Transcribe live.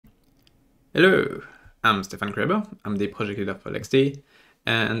Hello, I'm Stefan Kreber, I'm the project leader for LXD,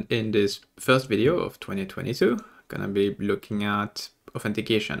 and in this first video of 2022, I'm gonna be looking at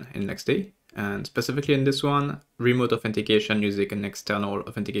authentication in LXD, and specifically in this one, remote authentication using an external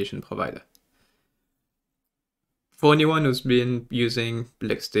authentication provider. For anyone who's been using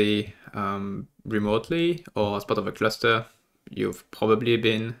LXD remotely or as part of a cluster, you've probably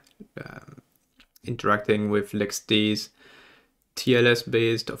been interacting with LXD's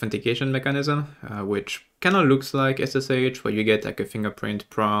TLS-based authentication mechanism, which kind of looks like SSH, where you get like a fingerprint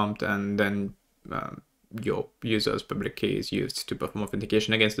prompt and then your user's public key is used to perform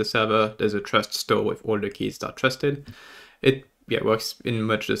authentication against the server. There's a trust store with all the keys that are trusted. It works in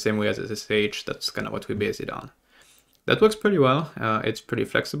much the same way as SSH. That's kind of what we base it on. That works pretty well. It's pretty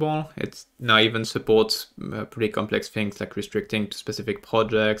flexible. It now even supports pretty complex things like restricting to specific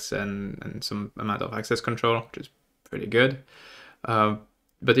projects and some amount of access control, which is pretty good.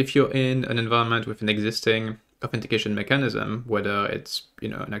 But if you're in an environment with an existing authentication mechanism, whether it's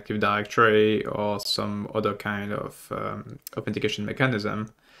an Active Directory or some other kind of authentication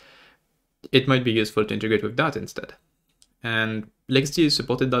mechanism, it might be useful to integrate with that instead. And LXD has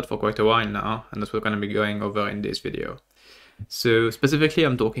supported that for quite a while now, and that's what we're going to be going over in this video. So specifically,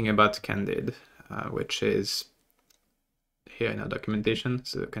 I'm talking about Candid, which is here in our documentation,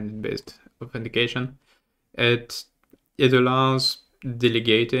 so Candid-based authentication. It allows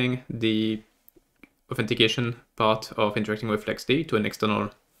delegating the authentication part of interacting with LXD to an external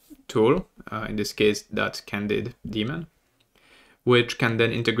tool, in this case, that Candid daemon, which can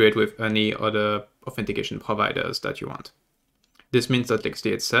then integrate with any other authentication providers that you want. This means that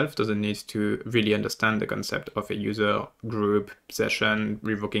LXD itself doesn't need to really understand the concept of a user, group, session,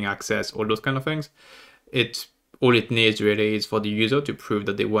 revoking access, all those kind of things. All it needs really is for the user to prove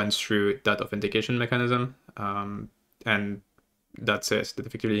that they went through that authentication mechanism, and that's it. That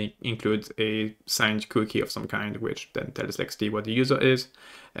effectively includes a signed cookie of some kind, which then tells LXD what the user is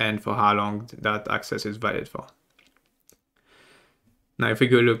and for how long that access is valid for. Now, if we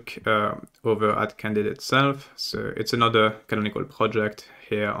go look over at Candid itself, so it's another canonical project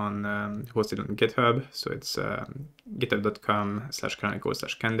here on hosted on GitHub. So it's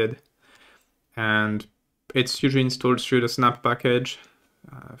github.com/canonical/candid, and it's usually installed through the snap package.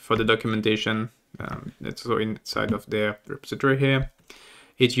 For the documentation, it's also inside of their repository here.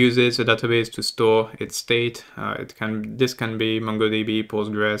 It uses a database to store its state. This can be MongoDB,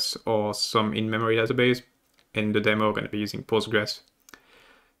 Postgres, or some in-memory database. In the demo, we're going to be using Postgres.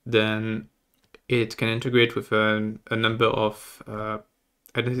 Then it can integrate with a number of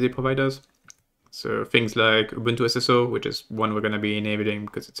identity providers. So things like Ubuntu SSO, which is one we're going to be enabling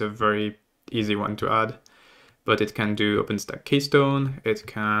because it's a very easy one to add. But it can do OpenStack Keystone, it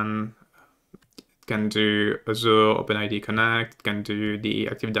can do Azure OpenID Connect, it can do the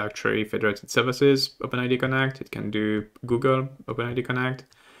Active Directory Federated Services OpenID Connect, it can do Google OpenID Connect.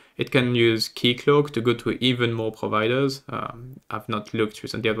 It can use Keycloak to go to even more providers. I've not looked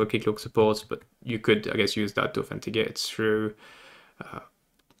recently at what Keycloak supports, but you could, I guess, use that to authenticate through, I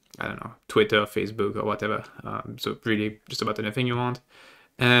don't know, Twitter, Facebook, or whatever. So really just about anything you want.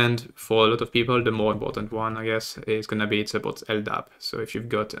 And for a lot of people, the more important one, I guess, is going to be it supports LDAP. So if you've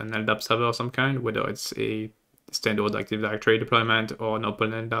got an LDAP server of some kind, whether it's a standard Active Directory deployment or an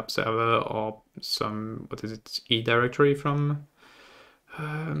open LDAP server or some, eDirectory from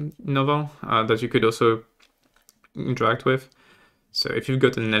Novell that you could also interact with. So if you've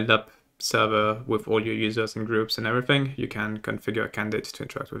got an LDAP server with all your users and groups and everything, you can configure Candid to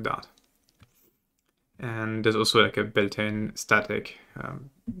interact with that. And there's also like a built-in static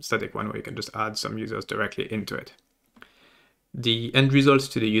one where you can just add some users directly into it. The end result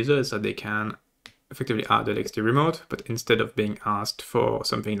to the user is that they can effectively add LXD remote, but instead of being asked for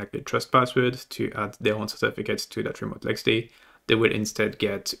something like the trust password to add their own certificates to that remote LXD, they will instead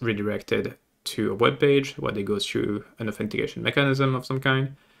get redirected to a web page where they go through an authentication mechanism of some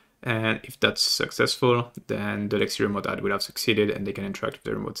kind. And if that's successful, then the LXD remote ad will have succeeded and they can interact with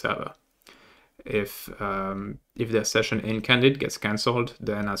the remote server. If their session in Candid gets cancelled,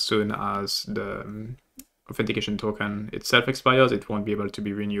 then as soon as the authentication token itself expires, it won't be able to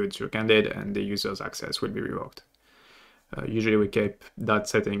be renewed through Candid and the user's access will be revoked. Usually we keep that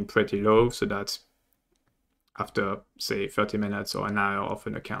setting pretty low so that after, say, 30 minutes or an hour of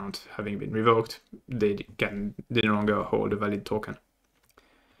an account having been revoked, they no longer hold a valid token.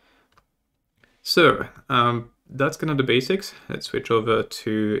 So that's kind of the basics. Let's switch over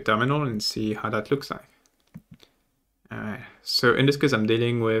to terminal and see how that looks like. So in this case, I'm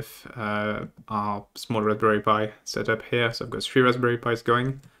dealing with our small Raspberry Pi setup here. So I've got 3 Raspberry Pis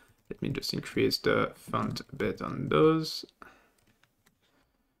going. Let me just increase the font a bit on those.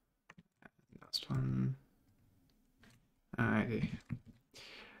 Alrighty.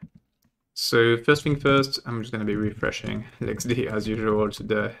 So first thing first, I'm just going to be refreshing LXD as usual to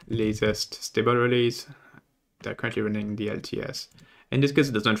the latest stable release. They're currently running the LTS. In this case,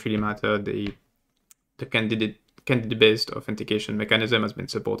 it doesn't really matter. The Candid-based authentication mechanism has been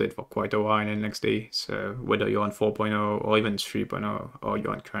supported for quite a while in LXD. So whether you're on 4.0 or even 3.0 or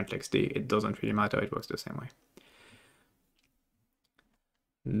you're on current LXD, it doesn't really matter. It works the same way.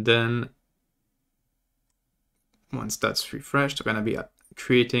 Then once that's refreshed, we're going to be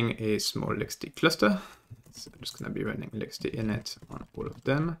creating a small LXD cluster. So I'm just going to be running LXD init on all of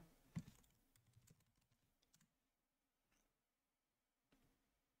them.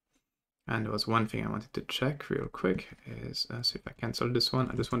 And there was one thing I wanted to check real quick is, so if I cancel this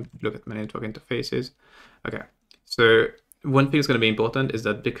one, I just want to look at my network interfaces. Okay, so one thing that's going to be important is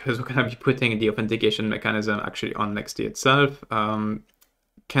that because we're going to be putting the authentication mechanism actually on LXD itself,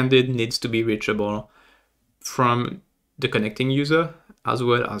 Candid needs to be reachable from the connecting user as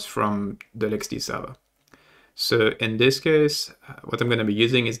well as from the LXD server. So in this case, what I'm going to be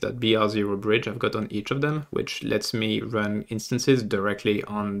using is that BR0 bridge I've got on each of them, which lets me run instances directly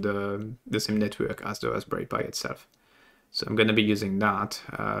on the same network as the Raspberry Pi itself. So I'm going to be using that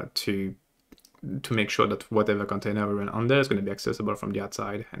to make sure that whatever container we run on there is going to be accessible from the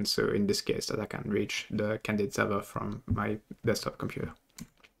outside. And so in this case, that I can reach the Candid server from my desktop computer.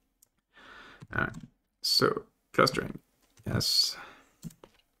 So clustering, yes.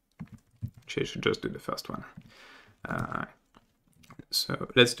 Actually, I should just do the first one. So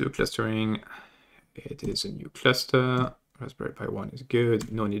let's do clustering. It is a new cluster. Raspberry Pi 1 is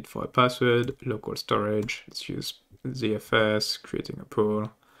good. No need for a password. Local storage. Let's use ZFS, creating a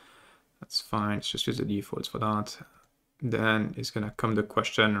pool. That's fine. Let's just use the defaults for that. Then it's going to come the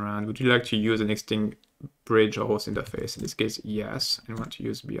question around, would you like to use an existing bridge or host interface? In this case, yes. I want to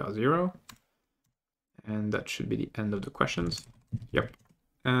use BR0. And that should be the end of the questions. Yep.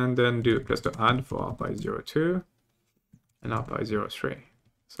 And then do a cluster add for RPi02 and RPi03.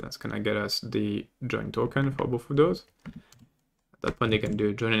 So that's going to get us the join token for both of those. At that point, they can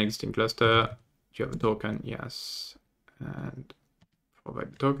do join an existing cluster. Do you have a token? Yes. And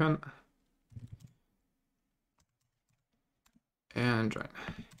provide the token. And join.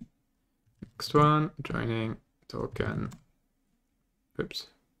 Next one, joining token. Oops.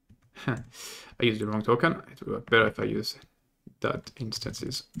 I used the wrong token. It would work better if I use that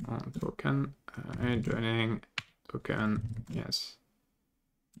instances on token. And joining token, yes.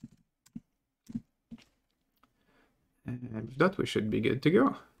 And with that, we should be good to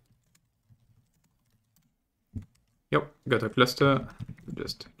go. Yep, got a cluster.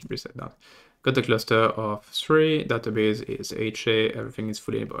 Just reset that. Got a cluster of 3. Database is HA. Everything is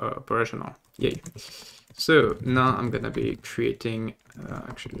fully operational. Yay. So now I'm going to be creating,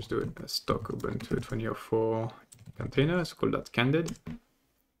 actually just do a stock Ubuntu 2004 container. Let's call that Candid.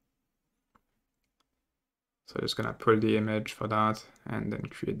 So I'm just going to pull the image for that and then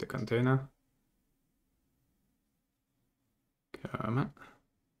create the container. Come on.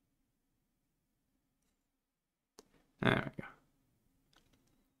 There we go.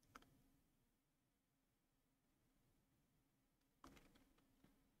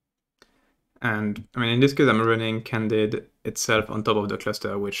 And I mean, in this case, I'm running Candid itself on top of the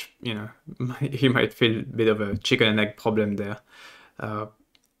cluster, which, you know, you might feel a bit of a chicken and egg problem there.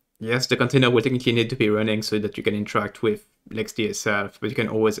 Yes, the container will technically need to be running so that you can interact with LXD itself, but you can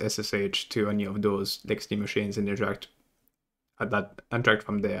always SSH to any of those LXD machines and interact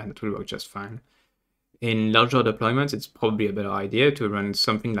from there, and it will work just fine. In larger deployments, it's probably a better idea to run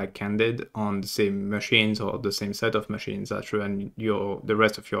something like Candid on the same machines or the same set of machines that run the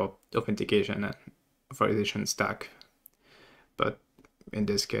rest of your authentication and authorization stack. But in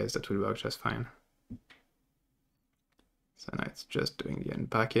this case, that will work just fine. So now it's just doing the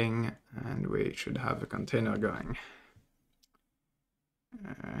unpacking, and we should have a container going.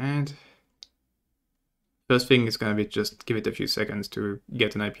 And first thing is going to be just give it a few seconds to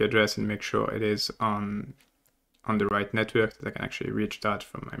get an IP address and make sure it is on the right network, that I can actually reach that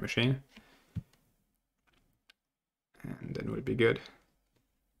from my machine. And then we'll be good.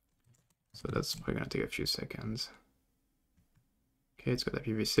 So that's probably going to take a few seconds. Okay, it's got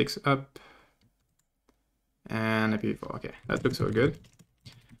IPv6 up. And IPv4, okay, that looks all good.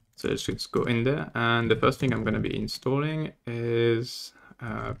 So let's just go in there. And the first thing I'm going to be installing is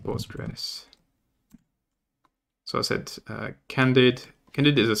Postgres. So I said Candid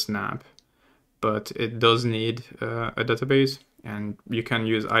is a snap, but it does need a database, and you can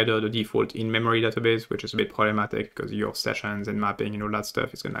use either the default in-memory database, which is a bit problematic because your sessions and mapping and all that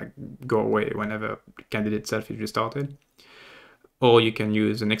stuff is going to go away whenever Candid itself is restarted. Or you can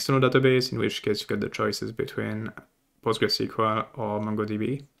use an external database, in which case you get the choices between PostgreSQL or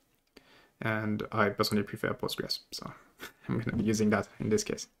MongoDB. And I personally prefer Postgres, so I'm going to be using that in this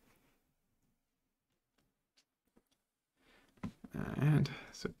case. And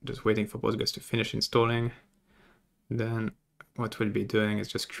so just waiting for Postgres to finish installing. Then what we'll be doing is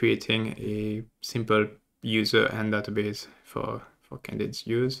just creating a simple user and database for Candid's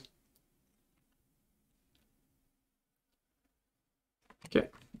use. Okay,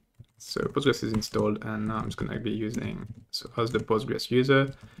 so Postgres is installed, and now I'm just going to be using, so as the Postgres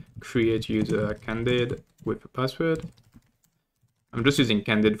user, create user Candid with a password. I'm just using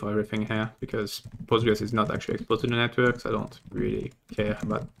Candid for everything here because Postgres is not actually exposed to the network, so I don't really care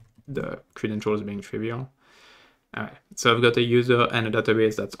about the credentials being trivial. All right, so I've got a user and a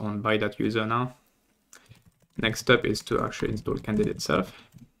database that's owned by that user now. Next step is to actually install Candid itself.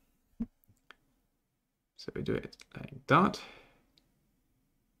 So we do it like that.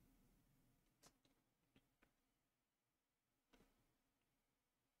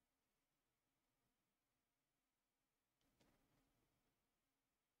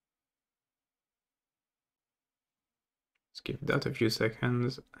 Let's give that a few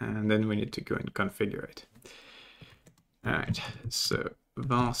seconds, and then we need to go and configure it. All right, so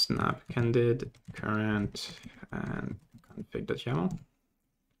var snap candid current and config.yaml.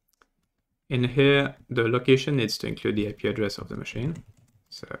 In here, the location needs to include the IP address of the machine.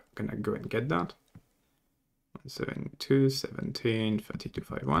 So I'm gonna go and get that.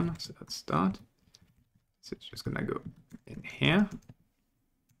 172.17.32.51. So that's that. So it's just gonna go in here.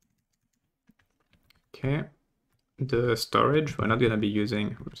 Okay. The storage, we're not gonna be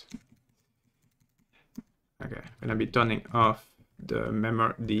using. Oops. Okay, I'm gonna be turning off the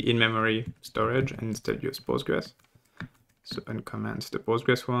in-memory storage and instead use Postgres. So uncomment the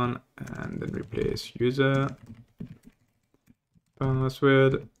Postgres one and then replace user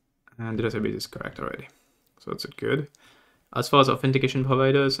password, and the database is correct already. So that's good. As far as authentication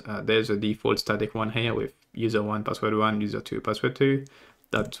providers, there's a default static one here with user 1, password 1, user 2, password 2.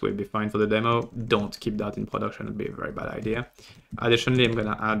 That will be fine for the demo. Don't keep that in production, it'll be a very bad idea. Additionally, I'm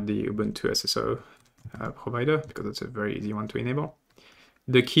gonna add the Ubuntu SSO provider because it's a very easy one to enable.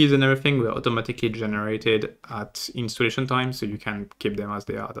 The keys and everything were automatically generated at installation time, so you can keep them as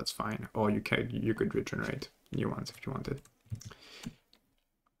they are, that's fine. Or you could regenerate new ones if you wanted.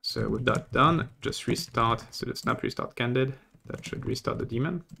 So with that done, just restart, so the snap restart Candid, that should restart the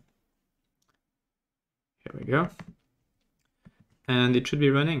daemon. Here we go. And it should be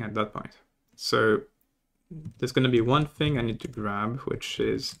running at that point. So there's going to be one thing I need to grab, which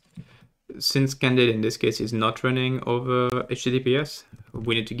is, since Candid in this case is not running over HTTPS,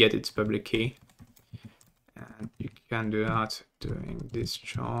 we need to get its public key. And you can do that doing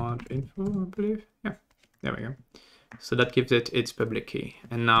discharge info, I believe. Yeah, there we go. So that gives it its public key.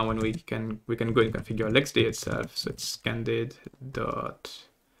 And now when we can go and configure LXD itself. So it's candid dot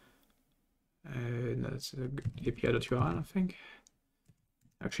that's API.url, I think.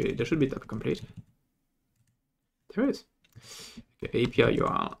 Actually, there should be tab complete. There is. Okay, API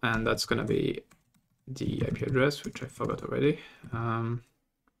URL, and that's gonna be the IP address, which I forgot already.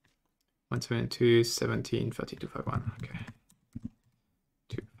 172.17.32.51. Okay.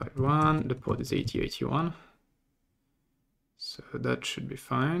 251. The port is 8081. So that should be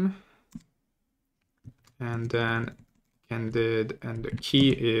fine. And then Candid, and the key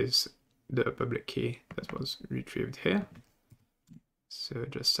is the public key that was retrieved here. So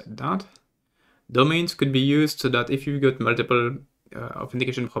just set that. Domains could be used so that if you've got multiple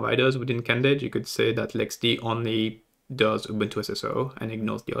authentication providers within Candid, you could say that LXD only does Ubuntu SSO and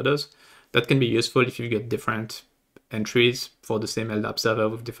ignores the others. That can be useful if you get different entries for the same LDAP server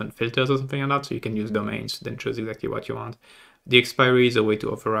with different filters or something like that. So you can use domains, then choose exactly what you want. The expiry is a way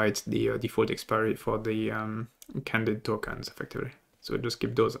to override the default expiry for the Candid tokens, effectively. So just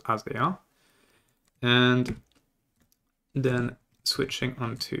keep those as they are. And then switching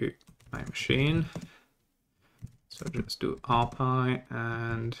onto my machine. So just do rpi,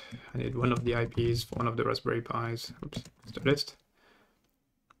 and I need one of the IPs for one of the Raspberry Pis. Oops, it's the list.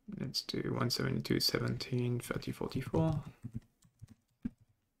 Let's do 172.17.30.44.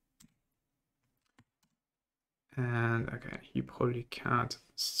 And okay, you probably can't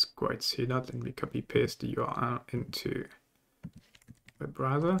quite see that. Let me copy paste the URL into web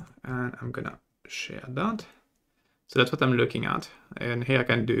browser, and I'm gonna share that. So that's what I'm looking at. And here I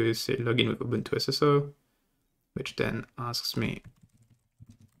can do, say, login with Ubuntu SSO, which then asks me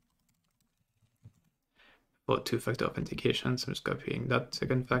for two-factor authentication. So I'm just copying that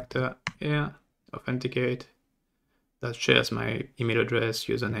second factor here, authenticate. That shares my email address,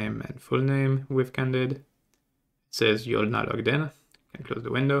 username, and full name with Candid. It says you're now logged in. You can close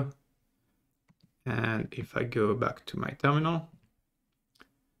the window. And if I go back to my terminal,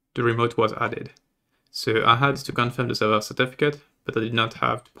 the remote was added. So I had to confirm the server certificate, but I did not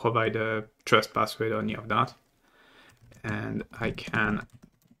have to provide a trust password or any of that. And I can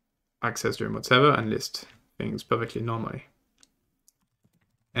access the remote server and list things perfectly normally.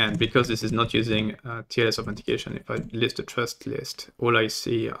 And because this is not using TLS authentication, if I list a trust list, all I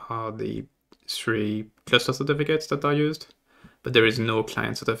see are the 3 cluster certificates that are used, but there is no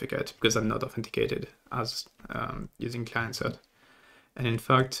client certificate because I'm not authenticated as using client cert. And in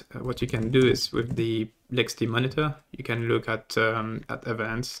fact, what you can do is with the LXD monitor, you can look at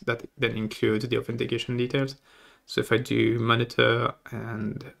events that then include the authentication details. So if I do monitor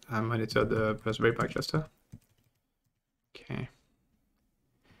and I monitor the Raspberry Pi cluster, okay,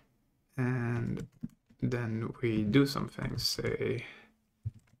 and then we do something, say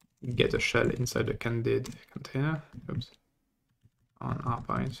get a shell inside the Candid container, oops, on our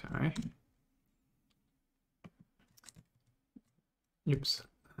point, sorry. Oops,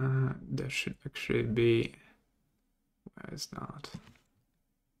 there should actually be, where is that?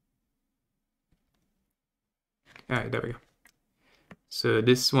 Yeah, there we go. So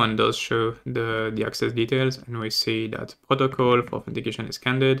this one does show the access details, and we see that protocol for authentication is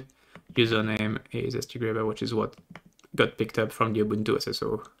Candid, username is stgrabber, which is what got picked up from the Ubuntu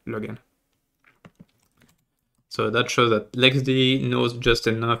SSO login. So that shows that LXD knows just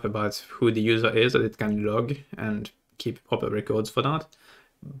enough about who the user is that it can log and keep proper records for that,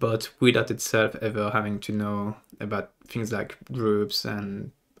 but without itself ever having to know about things like groups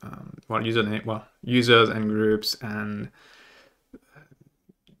and users and groups and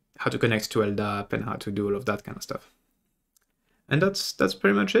how to connect to LDAP and how to do all of that kind of stuff. And that's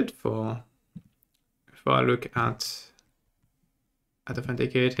pretty much it for a look at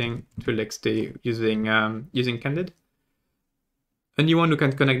authenticating to LXD using Candid. Anyone who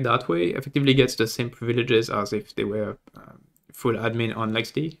can connect that way effectively gets the same privileges as if they were full admin on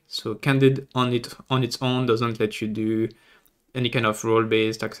LXD. So Candid on its own doesn't let you do any kind of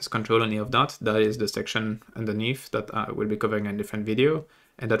role-based access control, any of that. That is the section underneath that I will be covering in a different video,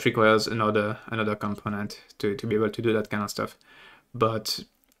 and that requires another component to be able to do that kind of stuff. But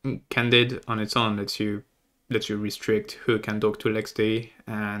Candid on its own lets you restrict who can talk to LXD,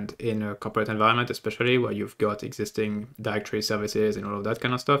 and in a corporate environment, especially where you've got existing directory services and all of that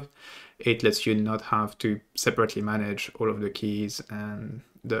kind of stuff, it lets you not have to separately manage all of the keys and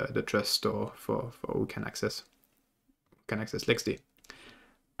the trust store for who can access LXD.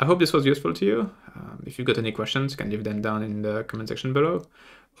 I hope this was useful to you. If you've got any questions, you can leave them down in the comment section below,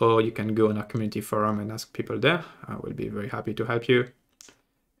 or you can go on our community forum and ask people there. I will be very happy to help you.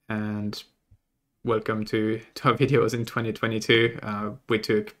 And welcome to our videos in 2022. We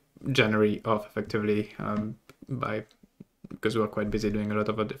took January off effectively because we were quite busy doing a lot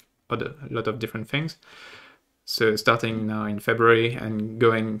of different things. So starting now in February and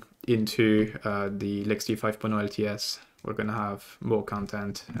going into the LXD 5.0 LTS, we're going to have more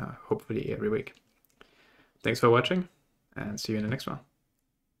content, hopefully every week. Thanks for watching, and see you in the next one.